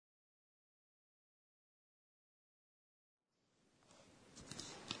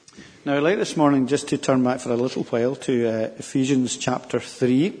Now, I'd like this morning just to turn back for a little while to Ephesians chapter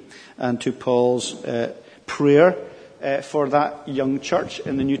 3 and to Paul's prayer for that young church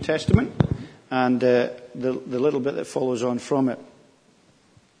in the New Testament and the little bit that follows on from it.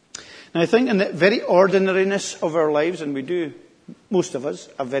 Now, I think in the very ordinariness of our lives, and we do, most of us,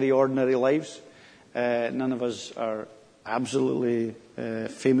 have very ordinary lives. None of us are absolutely,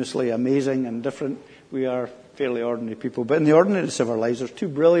 famously amazing and different. We are fairly ordinary people. But in the ordinariness of our lives, there's two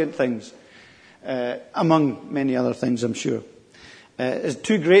brilliant things, among many other things, I'm sure. There's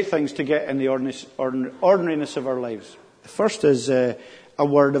two great things to get in the ordinariness of our lives. The first is a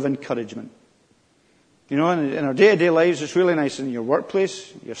word of encouragement. You know, in our day-to-day lives, it's really nice in your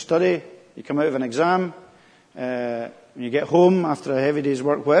workplace, your study, you come out of an exam, when you get home after a heavy day's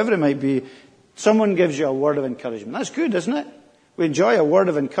work, whatever it might be, someone gives you a word of encouragement. That's good, isn't it? We enjoy a word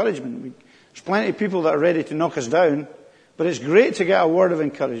of encouragement. There's plenty of people that are ready to knock us down, but it's great to get a word of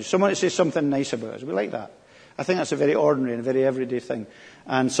encouragement. Someone to say something nice about us. We like that. I think that's a very ordinary and very everyday thing.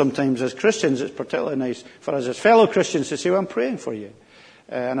 And sometimes as Christians, it's particularly nice for us as fellow Christians to say, well, I'm praying for you.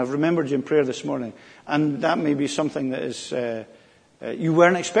 And I've remembered you in prayer this morning. And that may be something that is you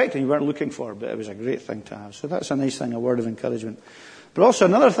weren't expecting, you weren't looking for, but it was a great thing to have. So that's a nice thing, a word of encouragement. But also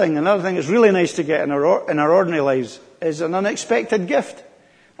another thing that's really nice to get in our ordinary lives is an unexpected gift.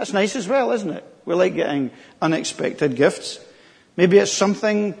 That's nice as well, isn't it? We like getting unexpected gifts. Maybe it's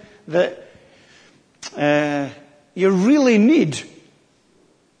something that you really need,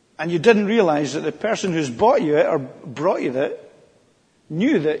 and you didn't realize that the person who's bought you it or brought you it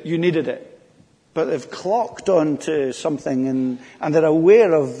knew that you needed it. But they've clocked on to something and they're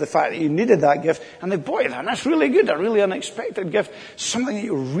aware of the fact that you needed that gift, and they've bought you that. And that's really good, a really unexpected gift, something that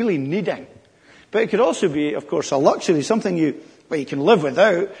you're really needing. But it could also be, of course, a luxury, something you can live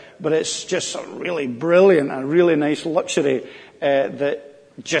without, but it's just a really brilliant, a really nice luxury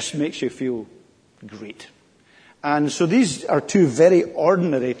that just makes you feel great. And so these are two very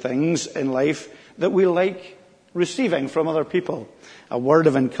ordinary things in life that we like receiving from other people. A word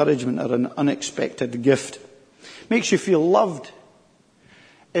of encouragement or an unexpected gift. Makes you feel loved.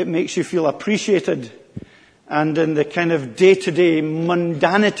 It makes you feel appreciated. And in the kind of day-to-day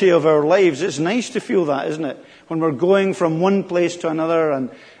mundanity of our lives, it's nice to feel that, isn't it? When we're going from one place to another,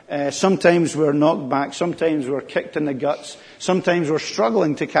 and sometimes we're knocked back, sometimes we're kicked in the guts, sometimes we're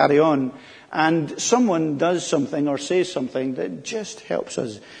struggling to carry on, and someone does something or says something that just helps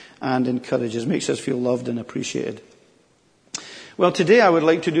us and encourages, makes us feel loved and appreciated. Well, today I would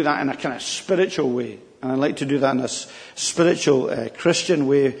like to do that in a kind of spiritual way. And I'd like to do that in a spiritual Christian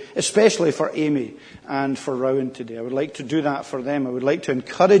way, especially for Amy and for Rowan today. I would like to do that for them. I would like to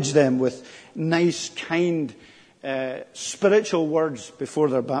encourage them with nice, kind, spiritual words before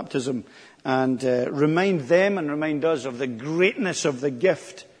their baptism, and remind them and remind us of the greatness of the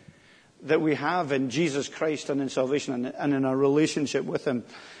gift that we have in Jesus Christ and in salvation and in our relationship with Him.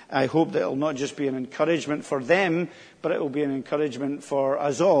 I hope that it will not just be an encouragement for them, but it will be an encouragement for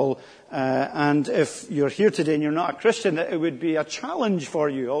us all. And if you're here today and you're not a Christian, that it would be a challenge for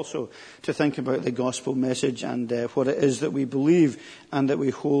you also to think about the gospel message and what it is that we believe and that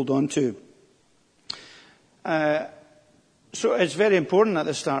we hold on to. So it's very important at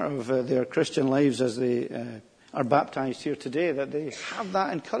the start of their Christian lives as they are baptized here today that they have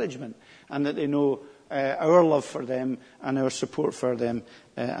that encouragement and that they know our love for them and our support for them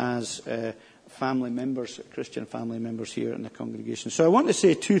as family members, Christian family members here in the congregation. So I want to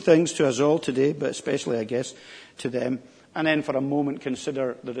say two things to us all today, but especially, I guess, to them. And then for a moment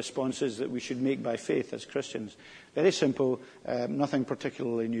consider the responses that we should make by faith as Christians. Very simple, nothing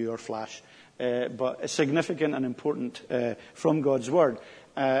particularly new or flash, but significant and important from God's Word.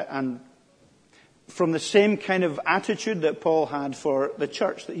 And from the same kind of attitude that Paul had for the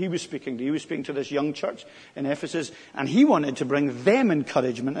church that he was speaking to. He was speaking to this young church in Ephesus, and he wanted to bring them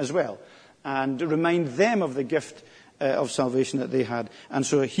encouragement as well, and remind them of the gift of salvation that they had. And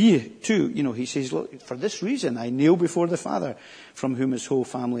so he, too, he says, look, for this reason I kneel before the Father, from whom his whole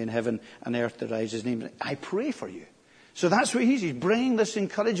family in heaven and earth derives his name. I pray for you. So that's what he's bringing this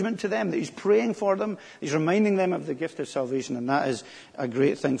encouragement to them, that he's praying for them, he's reminding them of the gift of salvation, and that is a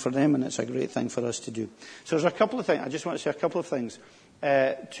great thing for them, and it's a great thing for us to do. So there's a couple of things, I just want to say a couple of things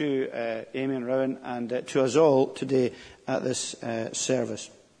to Amy and Rowan and to us all today at this service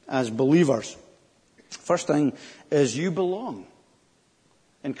as believers. First thing is you belong.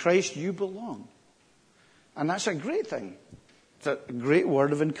 In Christ you belong. And that's a great thing. It's a great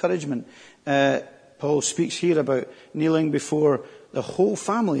word of encouragement. Paul speaks here about kneeling before the whole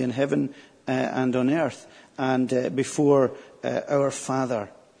family in heaven and on earth, and before our Father.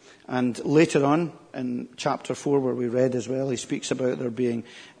 And later on, in chapter 4, where we read as well, he speaks about there being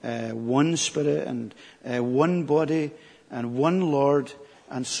one Spirit and one body and one Lord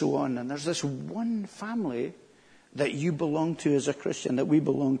and so on. And there's this one family that you belong to as a Christian, that we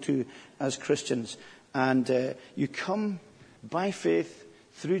belong to as Christians. And you come by faith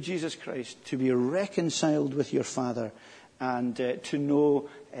through Jesus Christ to be reconciled with your Father and to know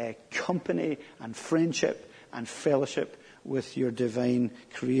company and friendship and fellowship with your divine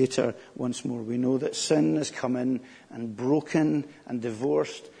Creator once more. We know that sin has come in and broken and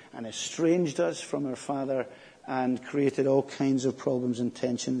divorced and estranged us from our Father and created all kinds of problems and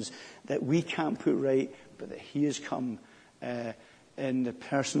tensions that we can't put right, but that He has come in the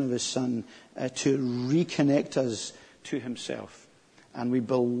person of His Son to reconnect us to Himself. And we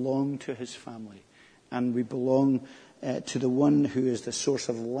belong to His family. And we belong to the one who is the source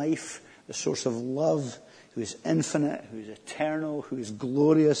of life, the source of love, who is infinite, who is eternal, who is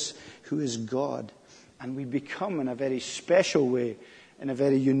glorious, who is God. And we become, in a very special way, in a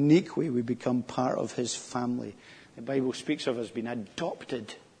very unique way, we become part of His family. The Bible speaks of us being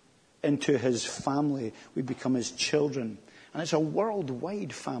adopted into His family. We become His children. And it's a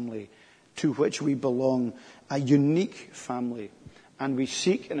worldwide family to which we belong, a unique family. And we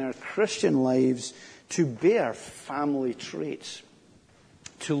seek in our Christian lives to bear family traits,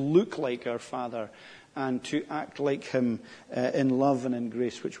 to look like our Father, and to act like Him in love and in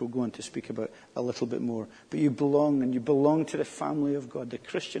grace, which we'll go on to speak about a little bit more. But you belong, and you belong to the family of God, the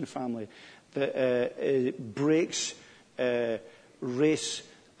Christian family that breaks race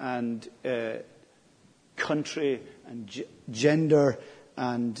and country and gender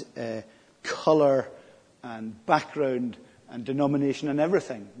and colour and background and denomination and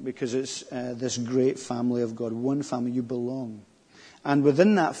everything, because it's this great family of God, one family. You belong. And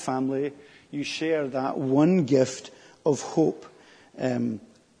within that family, you share that one gift of hope.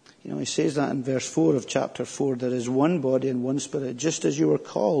 He says that in verse 4 of chapter 4, there is one body and one Spirit, just as you were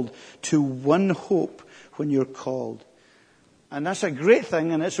called to one hope when you're called. And that's a great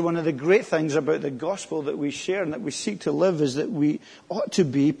thing, and it's one of the great things about the gospel that we share and that we seek to live, is that we ought to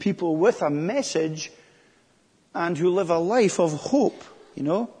be people with a message and who live a life of hope,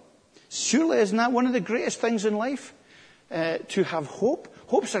 Surely isn't that one of the greatest things in life? To have hope?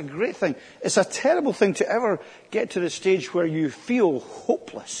 Hope's a great thing. It's a terrible thing to ever get to the stage where you feel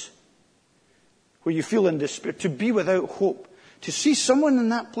hopeless, where you feel in despair, to be without hope. To see someone in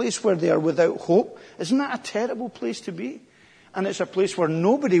that place where they are without hope, isn't that a terrible place to be? And it's a place where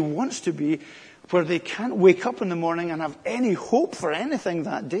nobody wants to be, where they can't wake up in the morning and have any hope for anything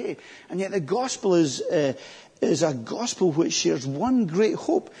that day. And yet the gospel is a gospel which shares one great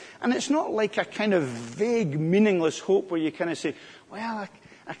hope. And it's not like a kind of vague, meaningless hope where you kind of say, well,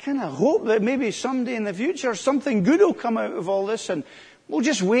 I kind of hope that maybe someday in the future something good will come out of all this, and we'll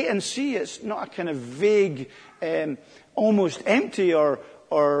just wait and see. It's not a kind of vague, almost empty or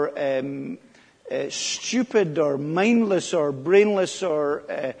stupid or mindless or brainless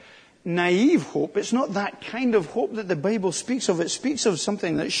or naive hope. It's not that kind of hope that the Bible speaks of. It speaks of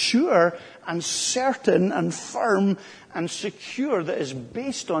something that's sure and certain and firm and secure, that is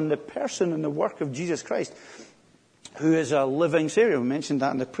based on the person and the work of Jesus Christ, who is a living Saviour. We mentioned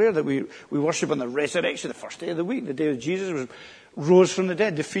that in the prayer that we worship on the resurrection, the first day of the week, the day that Jesus rose from the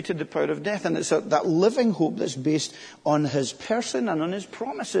dead, defeated the power of death. And it's that living hope that's based on His person and on His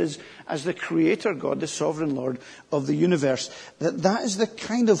promises as the Creator God, the Sovereign Lord of the universe. That is the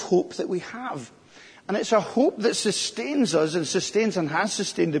kind of hope that we have. And it's a hope that sustains us and sustains and has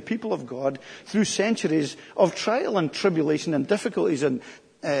sustained the people of God through centuries of trial and tribulation and difficulties and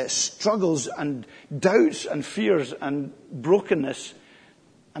struggles and doubts and fears and brokenness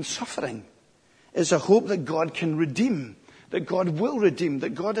and suffering. It's a hope that God can redeem, that God will redeem,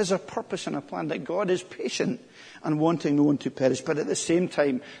 that God has a purpose and a plan, that God is patient and wanting no one to perish, but at the same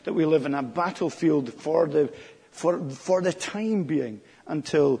time that we live in a battlefield for the time being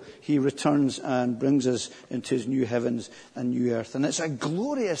until He returns and brings us into His new heavens and new earth. And it's a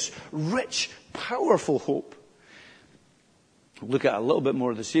glorious, rich, powerful hope. We'll look at it a little bit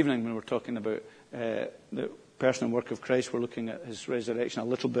more this evening when we're talking about the person and work of Christ. We're looking at His resurrection a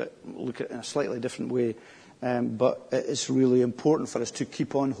little bit, look at it in a slightly different way. But it's really important for us to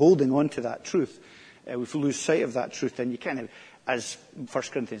keep on holding on to that truth. If we lose sight of that truth, then you kind of, as 1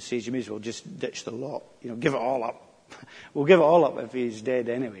 Corinthians says, you may as well just ditch the lot. Give it all up. We'll give it all up if He's dead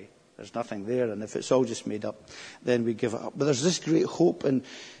anyway. There's nothing there. And if it's all just made up, then we give it up. But there's this great hope, and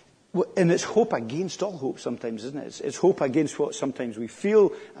it's hope against all hope sometimes, isn't it? It's hope against what sometimes we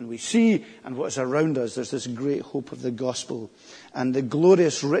feel and we see and what's around us. There's this great hope of the gospel and the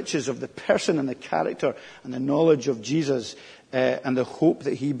glorious riches of the person and the character and the knowledge of Jesus and the hope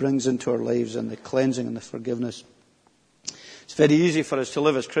that he brings into our lives, and the cleansing and the forgiveness. It's very easy for us to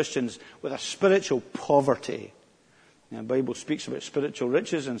live as Christians with a spiritual poverty. The Bible speaks about spiritual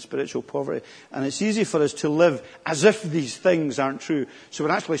riches and spiritual poverty. And it's easy for us to live as if these things aren't true. So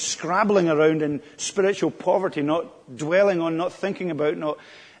we're actually scrabbling around in spiritual poverty, not dwelling on, not thinking about, not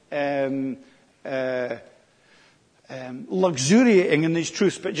luxuriating in these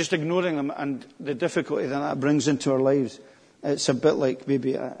truths, but just ignoring them and the difficulty that brings into our lives. It's a bit like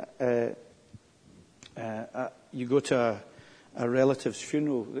maybe you go to a relative's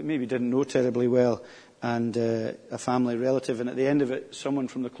funeral that maybe didn't know terribly well, and a family relative, and at the end of it, someone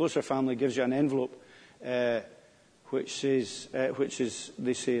from the closer family gives you an envelope, which they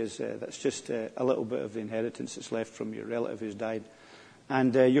say is that's just a little bit of the inheritance that's left from your relative who's died,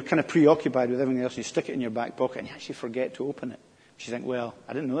 and you're kind of preoccupied with everything else. You stick it in your back pocket, and you actually forget to open it. You think, well,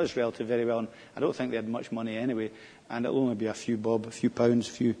 I didn't know this relative very well, and I don't think they had much money anyway, and it'll only be a few bob, a few pounds,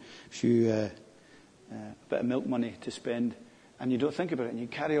 a few bit of milk money to spend. And you don't think about it, and you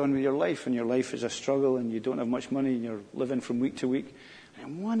carry on with your life, and your life is a struggle, and you don't have much money, and you're living from week to week.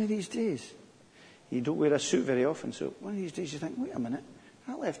 And one of these days, you don't wear a suit very often, so one of these days you think, wait a minute,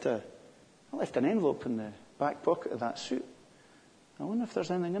 I left an envelope in the back pocket of that suit. I wonder if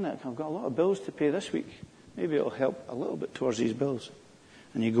there's anything in it. I've got a lot of bills to pay this week. Maybe it'll help a little bit towards these bills.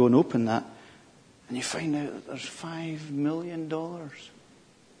 And you go and open that, and you find out that there's $5 million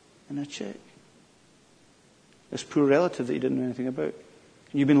in a check. This poor relative that you didn't know anything about.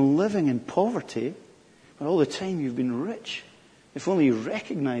 And you've been living in poverty, but all the time you've been rich. If only you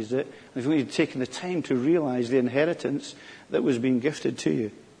recognized it, and if only you'd taken the time to realize the inheritance that was being gifted to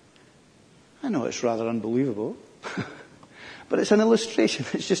you. I know it's rather unbelievable, but it's an illustration.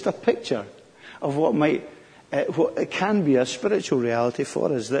 It's just a picture of what it can be a spiritual reality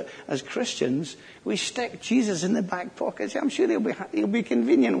for us, that as Christians, we stick Jesus in the back pocket. I'm sure he'll be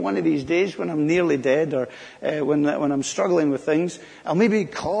convenient one of these days when I'm nearly dead, or when I'm struggling with things. I'll maybe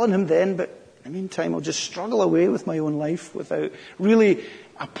call on him then, but in the meantime, I'll just struggle away with my own life without really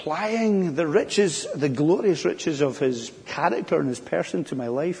applying the riches, the glorious riches of his character and his person to my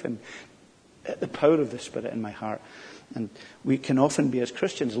life, and the power of the Spirit in my heart. And we can often be, as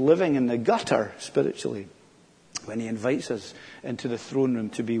Christians, living in the gutter spiritually, when he invites us into the throne room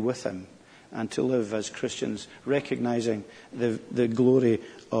to be with him and to live as Christians, recognizing the glory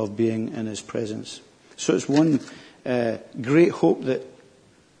of being in his presence. So it's one great hope that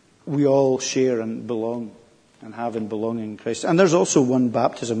we all share and belong and have in belonging in Christ. And there's also one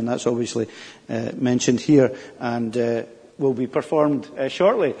baptism, and that's obviously mentioned here, and will be performed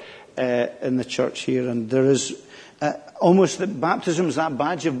shortly in the church here. And there is almost that baptism is that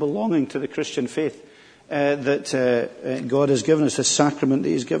badge of belonging to the Christian faith. That God has given us, a sacrament that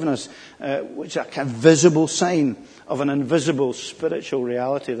he's given us, which is a kind of visible sign of an invisible spiritual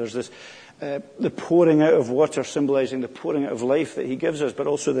reality. There's this, the pouring out of water symbolizing the pouring out of life that he gives us, but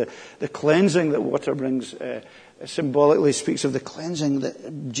also the cleansing that water brings, symbolically speaks of the cleansing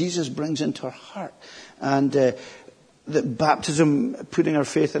that Jesus brings into our heart. And that baptism, putting our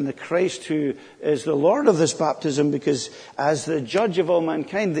faith in the Christ who is the Lord of this baptism, because as the judge of all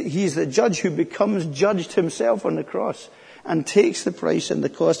mankind, that he's the judge who becomes judged himself on the cross and takes the price and the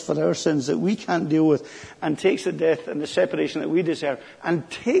cost for our sins that we can't deal with, and takes the death and the separation that we deserve, and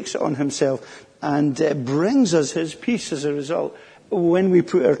takes it on himself and brings us his peace as a result when we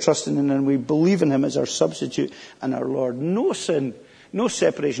put our trust in him and we believe in him as our substitute and our Lord. No sin, no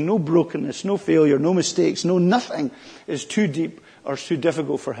separation, no brokenness, no failure, no mistakes, no nothing is too deep or too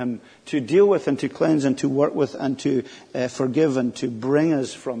difficult for him to deal with and to cleanse and to work with and to forgive and to bring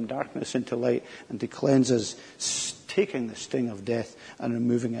us from darkness into light and to cleanse us, taking the sting of death and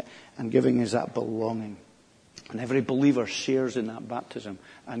removing it and giving us that belonging. And every believer shares in that baptism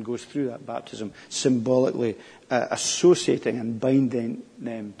and goes through that baptism, symbolically associating and binding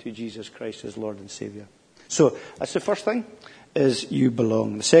them to Jesus Christ as Lord and Saviour. So that's the first thing, is you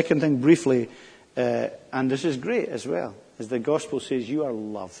belong. The second thing, briefly, and this is great as well, is the gospel says you are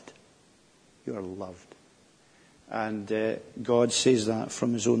loved. You are loved. And God says that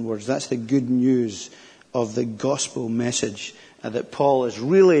from his own words. That's the good news of the gospel message that Paul is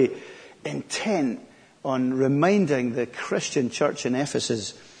really intent on reminding the Christian church in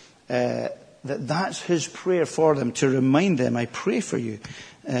Ephesus that's his prayer for them, to remind them, I pray for you,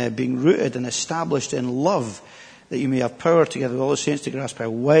 being rooted and established in love, that you may have power together with all the saints to grasp how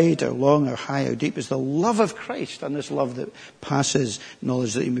wide, how long, how high, how deep is the love of Christ, and this love that passes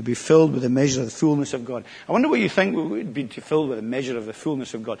knowledge, that you may be filled with the measure of the fullness of God. I wonder what you think would be to fill with the measure of the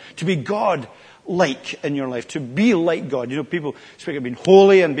fullness of God. To be God-like in your life, to be like God. You know, people speak of being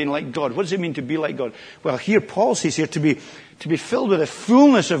holy and being like God. What does it mean to be like God? Well, here Paul says here, to be filled with the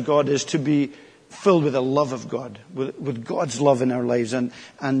fullness of God is to be filled with the love of God, with God's love in our lives.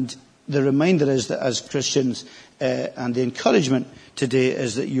 And the reminder is that as Christians, and the encouragement today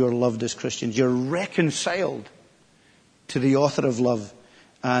is that you're loved as Christians. You're reconciled to the author of love.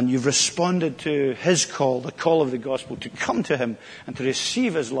 And you've responded to his call, the call of the gospel, to come to him and to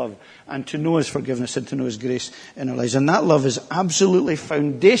receive his love and to know his forgiveness and to know his grace in our lives. And that love is absolutely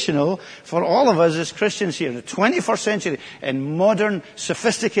foundational for all of us as Christians here in the 21st century, in modern,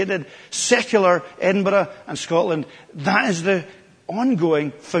 sophisticated, secular Edinburgh and Scotland. That is the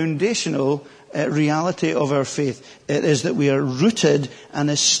ongoing, foundational reality of our faith. It is that we are rooted and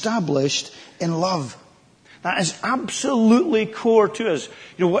established in love. That is absolutely core to us.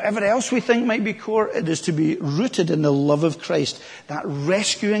 You know, whatever else we think might be core, it is to be rooted in the love of Christ. That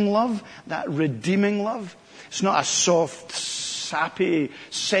rescuing love, that redeeming love. It's not a soft, sappy,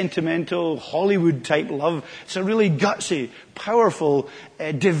 sentimental, Hollywood type love. It's a really gutsy, powerful,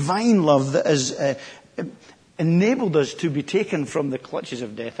 divine love that has enabled us to be taken from the clutches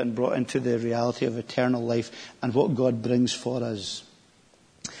of death and brought into the reality of eternal life and what God brings for us.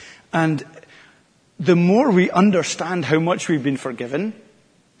 And the more we understand how much we've been forgiven,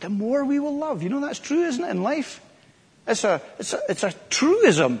 the more we will love. You know, that's true, isn't it, in life? It's a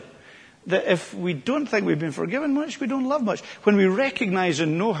truism that if we don't think we've been forgiven much, we don't love much. When we recognize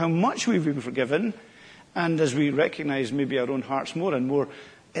and know how much we've been forgiven, and as we recognize maybe our own hearts more and more,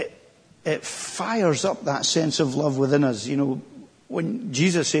 it fires up that sense of love within us. You know, when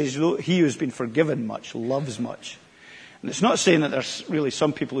Jesus says, he who's been forgiven much loves much. And it's not saying that there's really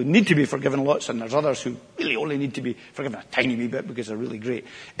some people who need to be forgiven lots and there's others who really only need to be forgiven a tiny wee bit because they're really great.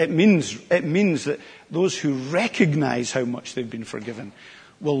 It means that those who recognize how much they've been forgiven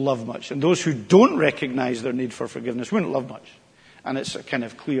will love much. And those who don't recognize their need for forgiveness wouldn't love much. And it's a kind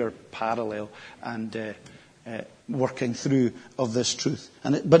of clear parallel and working through of this truth.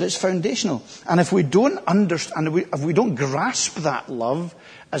 But it's foundational. And if we don't understand, if we don't grasp that love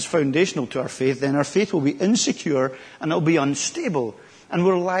as foundational to our faith, then our faith will be insecure and it'll be unstable. And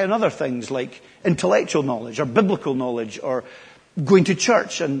we'll rely on other things like intellectual knowledge or biblical knowledge or going to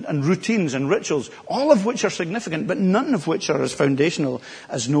church and routines and rituals, all of which are significant, but none of which are as foundational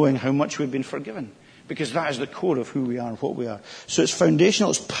as knowing how much we've been forgiven. Because that is the core of who we are and what we are. So it's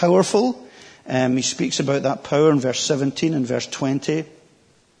foundational, it's powerful. He speaks about that power in verse 17 and verse 20.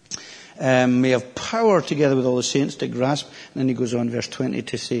 May have power together with all the saints to grasp. And then he goes on, verse 20,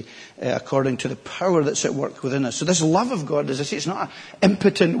 to say, according to the power that's at work within us. So this love of God, as I say, it's not an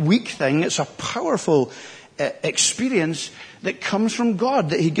impotent, weak thing. It's a powerful experience that comes from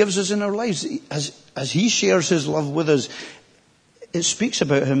God, that he gives us in our lives. As he shares his love with us, it speaks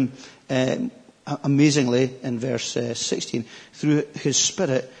about him amazingly in verse 16, through his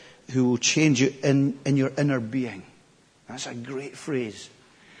Spirit who will change you in your inner being. That's a great phrase.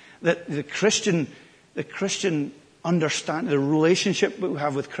 That the Christian understand the relationship that we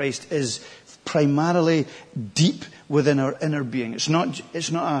have with Christ is primarily deep within our inner being. It's not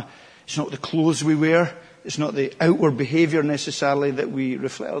the clothes we wear. It's not the outward behaviour necessarily that we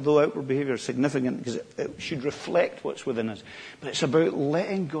reflect, although outward behaviour is significant because it should reflect what's within us. But it's about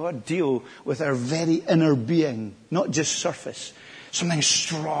letting God deal with our very inner being, not just surface. Something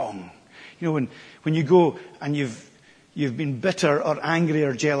strong. You know, when you go and you've been bitter or angry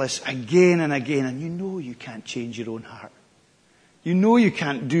or jealous again and again, and you know you can't change your own heart. You know you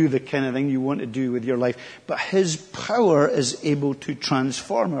can't do the kind of thing you want to do with your life. But his power is able to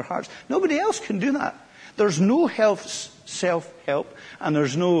transform our hearts. Nobody else can do that. There's no self-help, and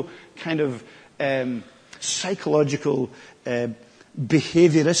there's no kind of psychological,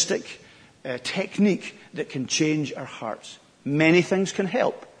 behavioristic technique that can change our hearts. Many things can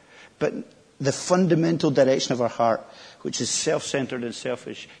help, but the fundamental direction of our heart, which is self-centered and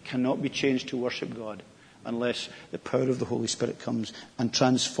selfish, cannot be changed to worship God unless the power of the Holy Spirit comes and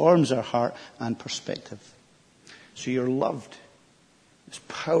transforms our heart and perspective. So you're loved. This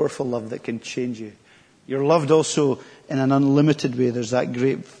powerful love that can change you. You're loved also in an unlimited way. There's that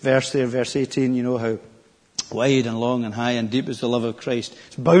great verse there, verse 18, you know, how wide and long and high and deep is the love of Christ.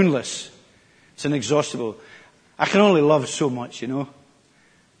 It's boundless. It's inexhaustible. I can only love so much, you know.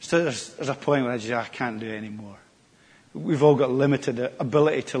 So there's a point where I can't do it anymore. We've all got limited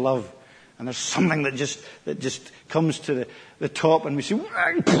ability to love. And there's something that just comes to the top and we say,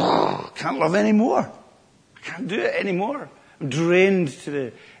 can't love anymore. I can't do it anymore. I'm drained to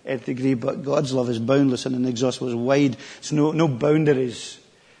the nth degree, but God's love is boundless and inexhaustible. It's wide. It's no boundaries.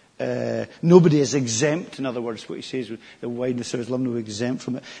 Nobody is exempt. In other words, what he says, the wideness of his love, no exempt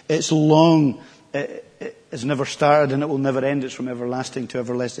from it. It's long. It has never started and it will never end. It's from everlasting to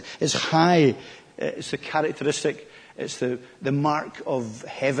everlasting. It's high. It's the characteristic. It's the mark of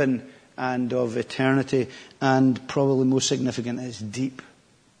heaven and of eternity. And probably most significant, it's deep.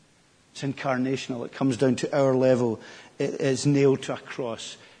 It's incarnational. It comes down to our level. It is nailed to a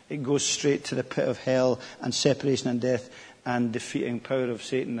cross. It goes straight to the pit of hell and separation and death and defeating power of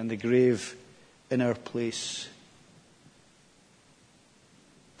Satan and the grave in our place.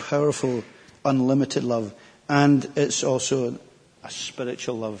 Powerful, unlimited love. And it's also a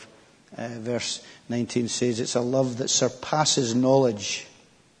spiritual love. Verse 19 says it's a love that surpasses knowledge.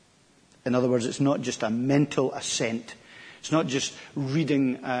 In other words, it's not just a mental assent. It's not just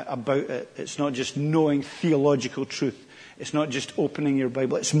reading about it. It's not just knowing theological truth. It's not just opening your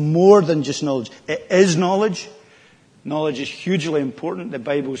Bible. It's more than just knowledge. It is knowledge. Knowledge is hugely important. The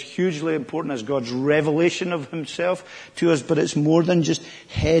Bible is hugely important as God's revelation of himself to us. But it's more than just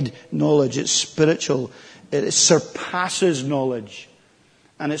head knowledge. It's spiritual. It surpasses knowledge.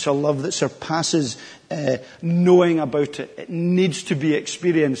 And it's a love that surpasses knowing about it. It needs to be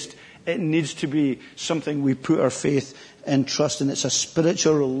experienced. It needs to be something we put our faith and trust in. It's a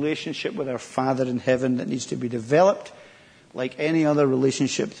spiritual relationship with our Father in heaven that needs to be developed like any other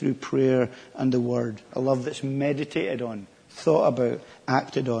relationship through prayer and the Word. A love that's meditated on, thought about,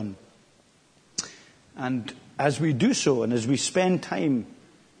 acted on. And as we do so, and as we spend time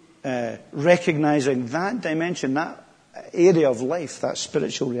recognizing that dimension, that area of life, that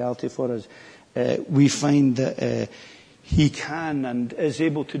spiritual reality for us, we find that he can and is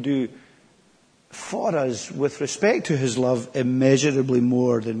able to do for us, with respect to his love, immeasurably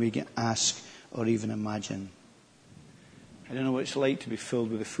more than we can ask or even imagine. I don't know what it's like to be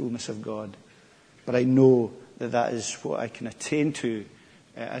filled with the fullness of God, but I know that that is what I can attain to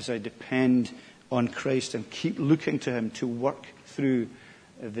as I depend on Christ and keep looking to him to work through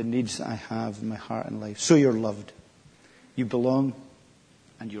the needs that I have in my heart and life. So you're loved. You belong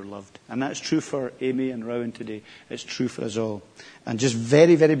and you're loved. And that's true for Amy and Rowan today. It's true for us all. And just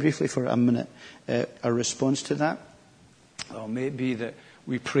very, very briefly for a minute, a response to that. Well, may it be that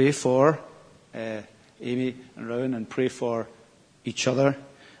we pray for Amy and Rowan and pray for each other.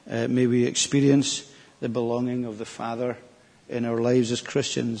 May we experience the belonging of the Father in our lives as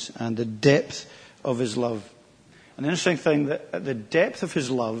Christians and the depth of his love. And the interesting thing, that the depth of his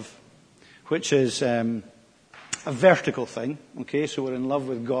love, which is a vertical thing, okay, so we're in love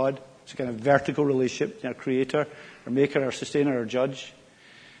with God. It's a kind of vertical relationship, our Creator, our Maker, our Sustainer, our Judge.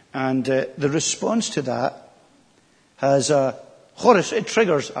 And the response to that has it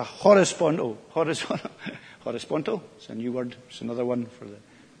triggers a horizontal. It's a new word. It's another one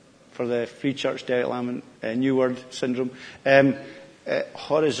for the Free Church Derek Lamont new word syndrome.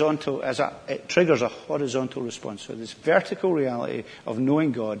 Horizontal it triggers a horizontal response. So this vertical reality of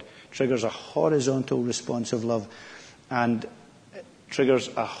knowing God triggers a horizontal response of love, and it triggers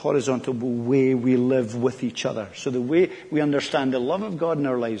a horizontal way we live with each other. So the way we understand the love of God in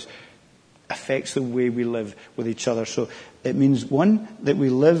our lives affects the way we live with each other. So it means, one, that we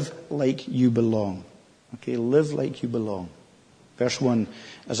live like you belong. Okay, live like you belong. Verse 1,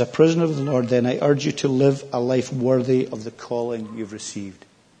 as a prisoner of the Lord, then I urge you to live a life worthy of the calling you've received.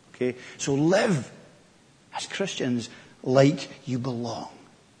 Okay, so live as Christians like you belong.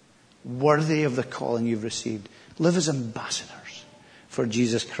 Worthy of the calling you've received. Live as ambassadors for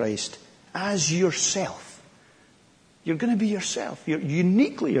Jesus Christ. As yourself. You're going to be yourself. You're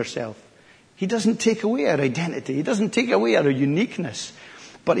uniquely yourself. He doesn't take away our identity. He doesn't take away our uniqueness.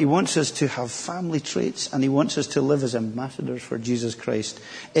 But he wants us to have family traits, and he wants us to live as ambassadors for Jesus Christ.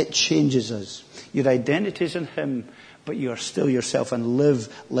 It changes us. Your identity is in him, but you are still yourself, and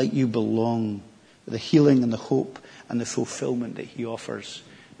live like you belong. The healing and the hope and the fulfillment that he offers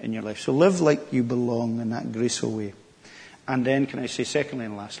in your life. So live like you belong in that graceful way. And then, can I say secondly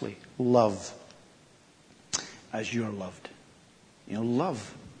and lastly, love as you're loved.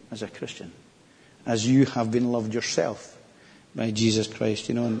 Love as a Christian. As you have been loved yourself by Jesus Christ.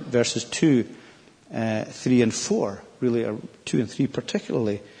 In verses 2, 3 and 4, really, or 2 and 3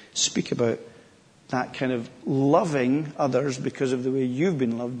 particularly, speak about that kind of loving others because of the way you've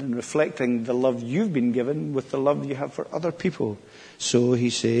been loved and reflecting the love you've been given with the love you have for other people. So he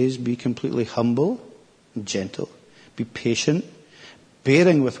says, be completely humble and gentle. Be patient,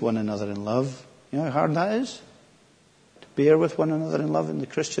 bearing with one another in love. You know how hard that is? To bear with one another in love in the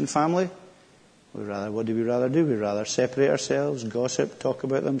Christian family. What do we rather do? We rather separate ourselves, gossip, talk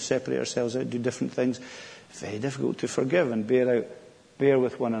about them, separate ourselves out, do different things. Very difficult to forgive and bear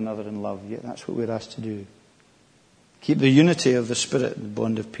with one another in love. Yet that's what we're asked to do. Keep the unity of the Spirit and the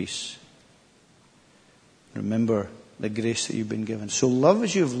bond of peace. Remember the grace that you've been given. So love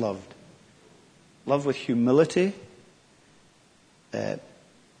as you've loved. Love with humility,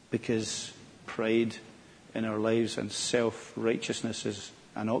 because pride in our lives and self-righteousness is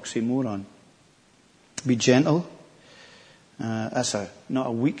an oxymoron. Be gentle. That's not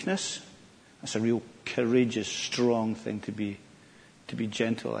a weakness. That's a real courageous, strong thing to be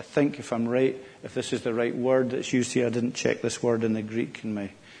gentle. I think, if I'm right, if this is the right word that's used here, I didn't check this word in the Greek in my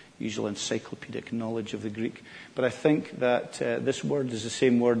usual encyclopedic knowledge of the Greek, but I think that this word is the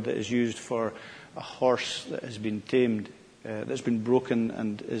same word that is used for a horse that has been tamed, that's been broken,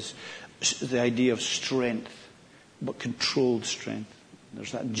 and is the idea of strength, but controlled strength.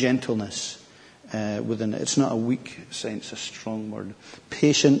 There's that gentleness within it. It's not a weak sense, a strong word.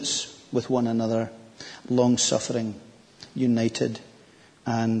 Patience with one another, long-suffering, united,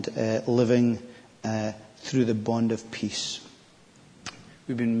 and living through the bond of peace.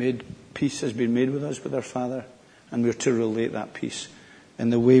 Peace has been made with us with our Father, and we're to relate that peace in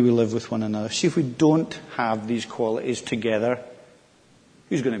the way we live with one another. See, if we don't have these qualities together,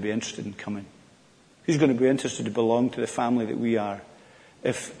 who's going to be interested in coming? Who's going to be interested to belong to the family that we are?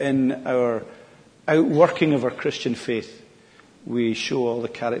 If in our outworking of our Christian faith, we show all the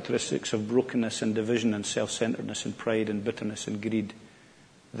characteristics of brokenness and division and self-centeredness and pride and bitterness and greed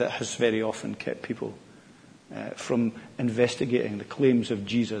that has very often kept people from investigating the claims of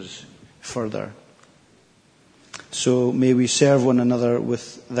Jesus further. So may we serve one another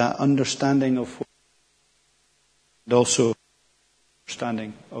with that understanding of, and also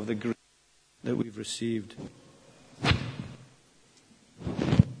understanding of the grace that we've received.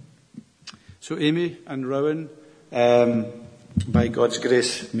 So Amy and Rowan, by God's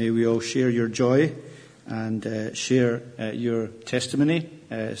grace, may we all share your joy and share your testimony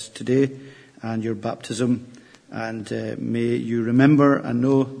today and your baptism. And may you remember and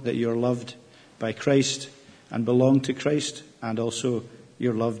know that you're loved by Christ and belong to Christ, and also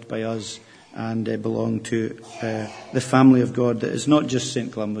you're loved by us and belong to the family of God that is not just St.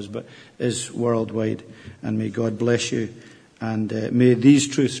 Columba's but is worldwide. And may God bless you, and may these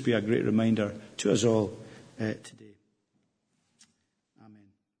truths be a great reminder to us all today. Amen.